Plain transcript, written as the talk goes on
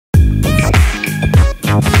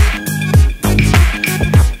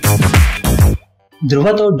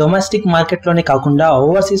ధృవతో domestic market లోనే కాకుండా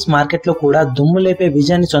overseas market లో కూడా దుమ్ము లేపే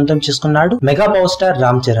విజయాన్ని సొంతం చేసుకున్నాడు mega power star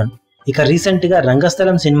Ram Charan. ఇక రీసెంట్ గా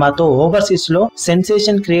రంగస్థలం సినిమాతో ఓవర్సీస్ లో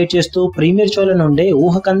సెన్సేషన్ క్రియేట్ చేస్తూ ప్రీమియర్ షోల నుండే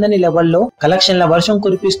ఊహకందని లెవెల్లో కలెక్షన్ల వర్షం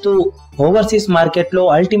కురిపిస్తూ ఓవర్సీస్ మార్కెట్ లో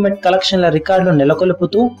అల్టిమేట్ కలెక్షన్ల రికార్డులు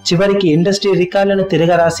నెలకొల్పుతూ చివరికి ఇండస్ట్రీ రికార్డులను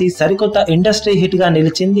తిరగరాసి సరికొత్త ఇండస్ట్రీ హిట్ గా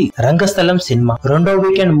నిలిచింది రంగస్థలం సినిమా. రెండో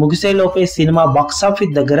వీకెండ్ ముగిసేలోపే సినిమా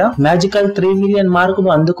బాక్సాఫీస్ దగ్గర మ్యాజికల్ 3 మిలియన్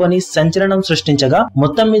మార్కును అందుకొని సంచలనం సృష్టించగా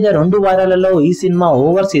మొత్తం మీద 2 వారాలలో ఈ సినిమా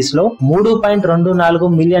ఓవర్సీస్ లో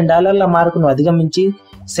 $3.24 మిలియన్ మార్కును అధిగమించి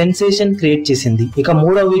సెన్సేషన్ క్రియేట్ చేసింది. ఇక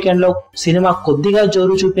మూడో వీకెండ్ లో సినిమా కొద్దిగా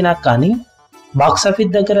జోరు చూపినా కానీ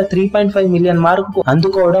బాక్సాఫీస్ దగ్గర 3.5 మిలియన్ మార్కు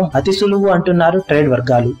అందుకోవడం అతి సులువు అంటున్నారు ట్రేడ్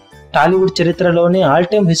వర్గాలు. టాలీవుడ్ చరిత్రలోనే all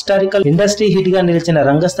time historical industry hit గా నిలిచిన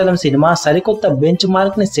రంగస్థలం సినిమా సరికొత్త బెంచ్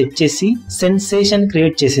మార్క్ ని సెట్ చేసి సెన్సేషన్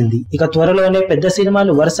క్రియేట్ చేసింది. ఇక త్వరలోనే పెద్ద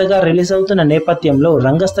సినిమాలు వరుసగా రిలీజ్ అవుతున్న నేపథ్యంలో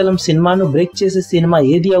రంగస్థలం సినిమాను బ్రేక్ చేసే సినిమా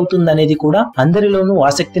ఏది అవుతుందనేది కూడా అందరిలోనూ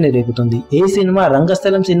ఆసక్తిని రేపుతుంది. ఏ సినిమా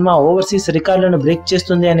రంగస్థలం సినిమా ఓవర్సీస్ రికార్డులను బ్రేక్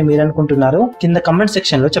చేస్తుంది అని మీరు అనుకుంటున్నారో కింద కమెంట్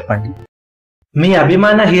సెక్షన్ లో చెప్పండి. మీ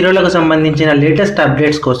అభిమాన హీరోలకు సంబంధించిన లేటెస్ట్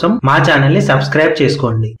అప్డేట్స్ కోసం మా ఛానల్ ని సబ్స్క్రైబ్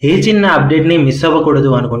చేసుకోండి. ఏ చిన్న అప్డేట్ ని మిస్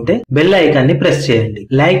అవ్వకూడదు అనుకుంటే బెల్ ఐకాన్ ని ప్రెస్ చేయండి.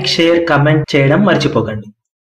 లైక్, షేర్, కమెంట్ చేయడం మర్చిపోకండి.